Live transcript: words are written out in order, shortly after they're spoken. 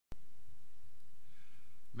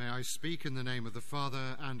May I speak in the name of the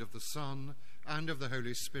Father, and of the Son, and of the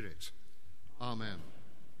Holy Spirit. Amen.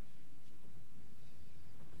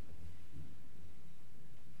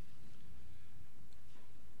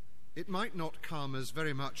 It might not come as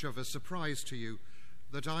very much of a surprise to you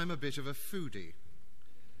that I'm a bit of a foodie.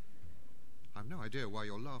 I've no idea why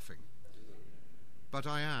you're laughing, but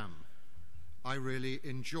I am. I really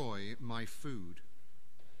enjoy my food.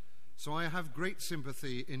 So I have great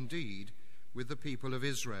sympathy indeed with the people of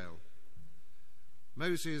Israel.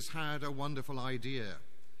 Moses had a wonderful idea,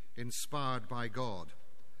 inspired by God.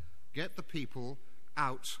 Get the people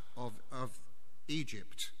out of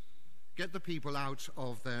Egypt. Get the people out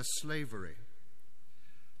of their slavery.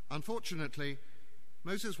 Unfortunately,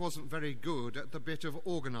 Moses wasn't very good at the bit of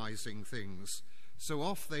organizing things, so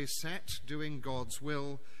off they set, doing God's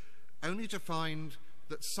will, only to find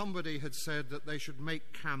that somebody had said that they should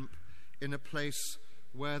make camp in a place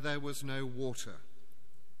where there was no water.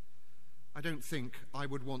 I don't think I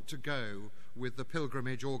would want to go with the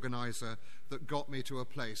pilgrimage organizer that got me to a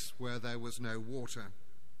place where there was no water.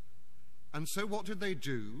 And so what did they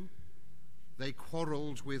do? They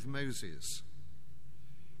quarreled with Moses.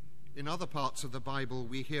 In other parts of the Bible,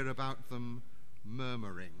 we hear about them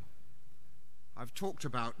murmuring. I've talked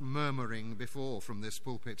about murmuring before from this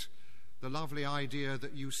pulpit. The lovely idea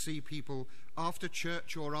that you see people after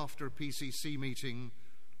church or after a PCC meeting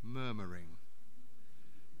murmuring.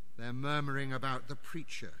 They're murmuring about the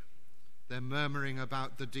preacher. They're murmuring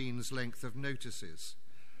about the dean's length of notices.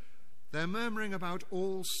 They're murmuring about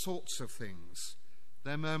all sorts of things.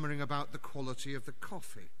 They're murmuring about the quality of the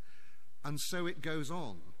coffee. And so it goes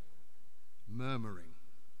on, murmuring.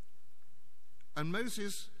 And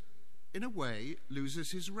Moses, in a way,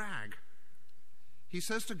 loses his rag. He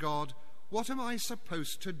says to God, "What am I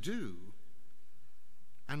supposed to do?"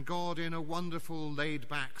 And God, in a wonderful,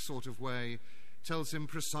 laid-back sort of way, tells him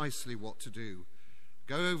precisely what to do.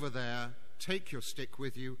 Go over there, take your stick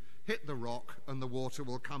with you, hit the rock, and the water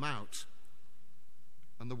will come out.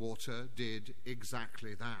 And the water did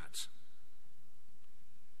exactly that.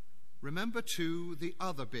 Remember, too, the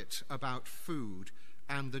other bit about food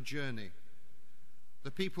and the journey.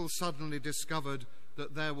 The people suddenly discovered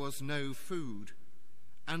that there was no food,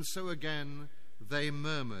 and so again they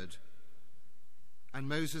murmured. And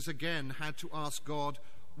Moses again had to ask God,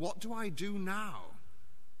 "What do I do now?"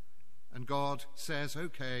 And God says,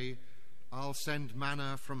 "Okay, I'll send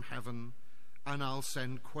manna from heaven, and I'll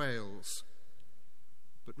send quails."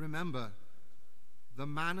 But remember, the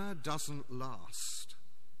manna doesn't last.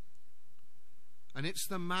 And it's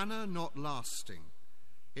the manna not lasting.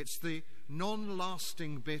 It's the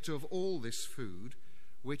non-lasting bit of all this food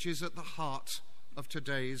which is at the heart of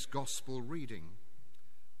today's gospel reading.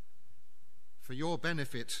 For your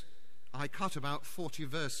benefit, I cut about 40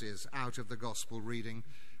 verses out of the gospel reading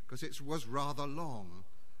because it was rather long.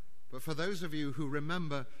 But for those of you who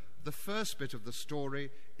remember, the first bit of the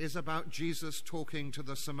story is about Jesus talking to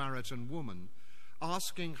the Samaritan woman,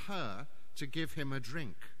 asking her to give him a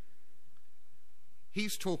drink.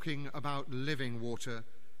 He's talking about living water.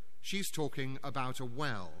 She's talking about a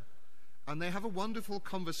well. And they have a wonderful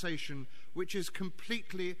conversation which is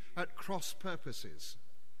completely at cross purposes.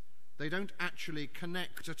 They don't actually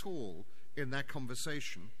connect at all in their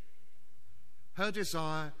conversation. Her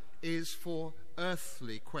desire is for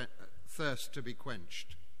earthly thirst to be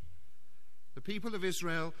quenched. The people of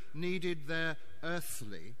Israel needed their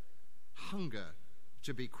earthly hunger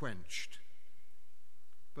to be quenched.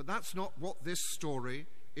 But that's not what this story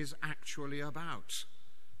is actually about.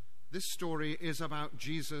 This story is about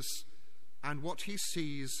Jesus and what he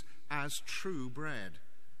sees as true bread,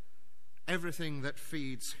 everything that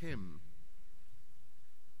feeds him.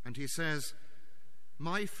 And he says,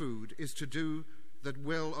 "My food is to do the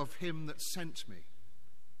will of him that sent me.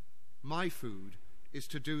 My food is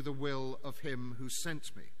to do the will of him who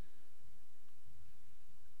sent me."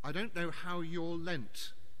 I don't know how your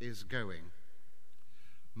Lent is going.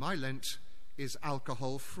 My Lent is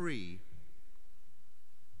alcohol-free.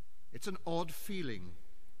 It's an odd feeling,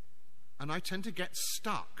 and I tend to get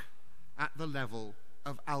stuck at the level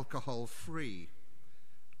of alcohol-free.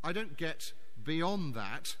 I don't get beyond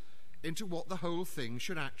that into what the whole thing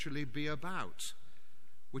should actually be about,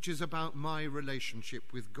 which is about my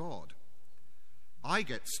relationship with God. I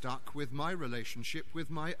get stuck with my relationship with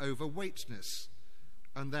my overweightness,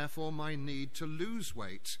 and therefore my need to lose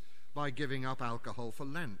weight by giving up alcohol for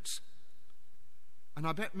Lent. And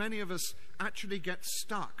I bet many of us actually get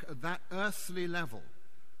stuck at that earthly level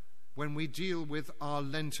when we deal with our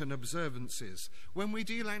Lenten observances, when we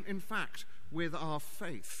deal, in fact, with our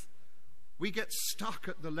faith, We get stuck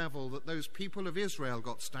at the level that those people of Israel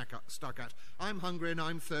got stuck at. I'm hungry and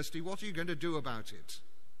I'm thirsty. What are you going to do about it?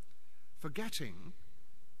 Forgetting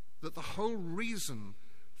that the whole reason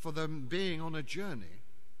for them being on a journey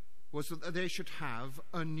was that they should have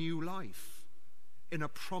a new life in a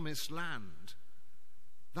promised land.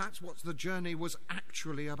 That's what the journey was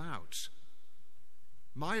actually about.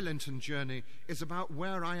 My Lenten journey is about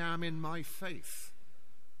where I am in my faith,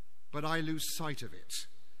 but I lose sight of it.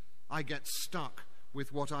 I get stuck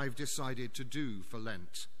with what I've decided to do for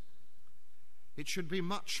Lent. It should be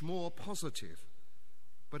much more positive,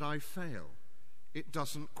 but I fail. It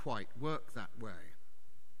doesn't quite work that way.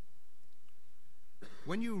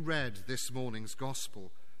 When you read this morning's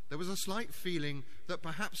Gospel, there was a slight feeling that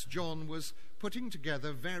perhaps John was putting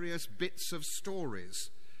together various bits of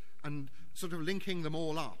stories and sort of linking them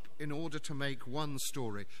all up in order to make one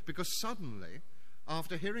story. Because suddenly,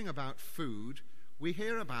 after hearing about food, we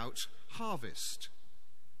hear about harvest.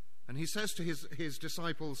 And he says to his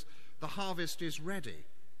disciples, the harvest is ready.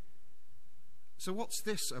 So what's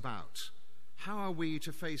this about? How are we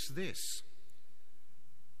to face this?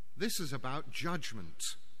 This is about judgment.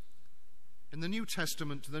 In the New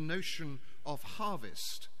Testament, the notion of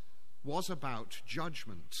harvest was about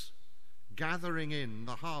judgment, gathering in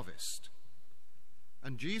the harvest.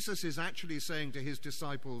 And Jesus is actually saying to his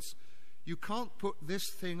disciples, you can't put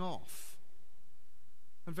this thing off.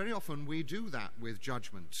 And very often we do that with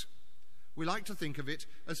judgment. We like to think of it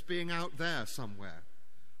as being out there somewhere.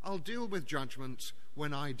 I'll deal with judgment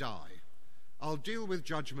when I die. I'll deal with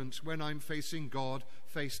judgment when I'm facing God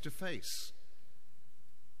face to face.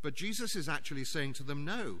 But Jesus is actually saying to them,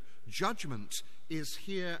 no, judgment is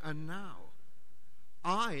here and now.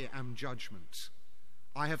 I am judgment.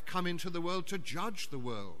 I have come into the world to judge the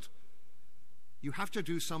world. You have to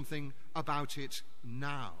do something about it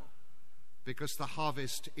now, because the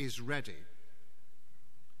harvest is ready.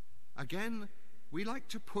 Again, we like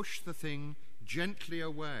to push the thing gently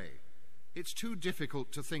away. It's too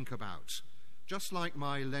difficult to think about. Just like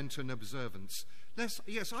my Lenten observance.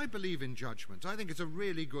 Yes, I believe in judgment. I think it's a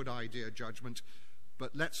really good idea, judgment,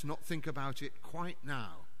 but let's not think about it quite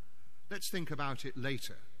now. Let's think about it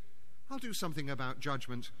later. I'll do something about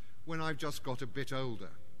judgment when I've just got a bit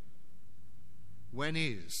older. When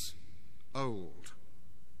is old?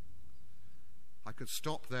 I could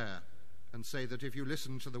stop there and say that if you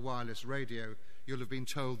listen to the wireless radio, you'll have been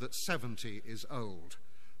told that 70 is old.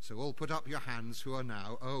 So all put up your hands who are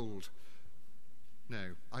now old.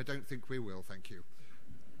 No, I don't think we will, thank you.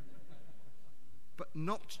 But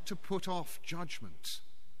not to put off judgment,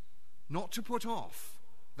 not to put off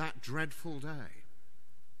that dreadful day.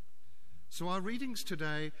 So our readings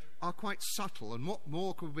today are quite subtle, and what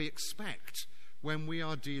more could we expect when we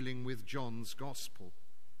are dealing with John's Gospel?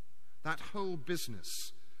 That whole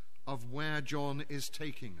business of where John is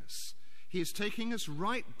taking us. He is taking us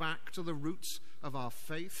right back to the roots of our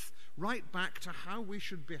faith, right back to how we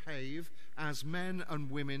should behave as men and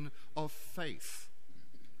women of faith,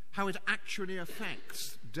 how it actually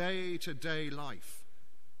affects day-to-day life.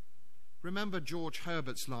 Remember George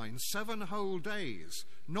Herbert's line, 7 whole days,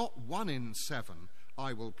 not 1 in 7,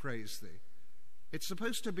 I will praise thee. It's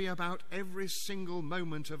supposed to be about every single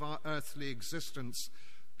moment of our earthly existence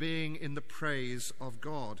being in the praise of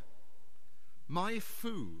God. My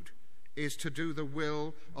food is to do the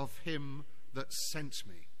will of him that sent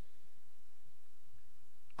me.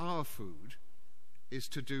 Our food is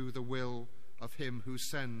to do the will of him who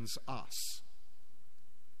sends us.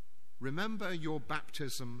 Remember your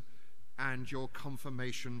baptism and your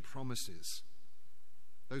confirmation promises.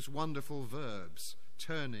 Those wonderful verbs,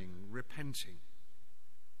 turning, repenting.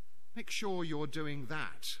 Make sure you're doing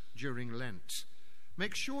that during Lent.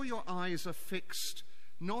 Make sure your eyes are fixed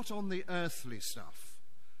not on the earthly stuff,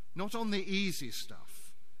 not on the easy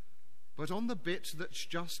stuff, but on the bit that's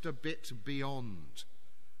just a bit beyond,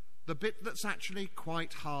 the bit that's actually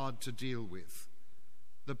quite hard to deal with,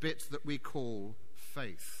 the bit that we call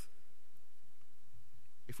faith.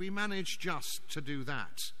 If we manage just to do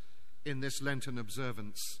that in this Lenten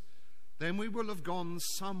observance, then we will have gone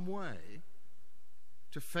some way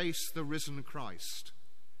to face the risen Christ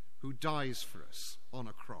who dies for us on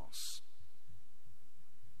a cross.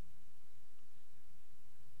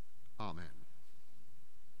 Amen.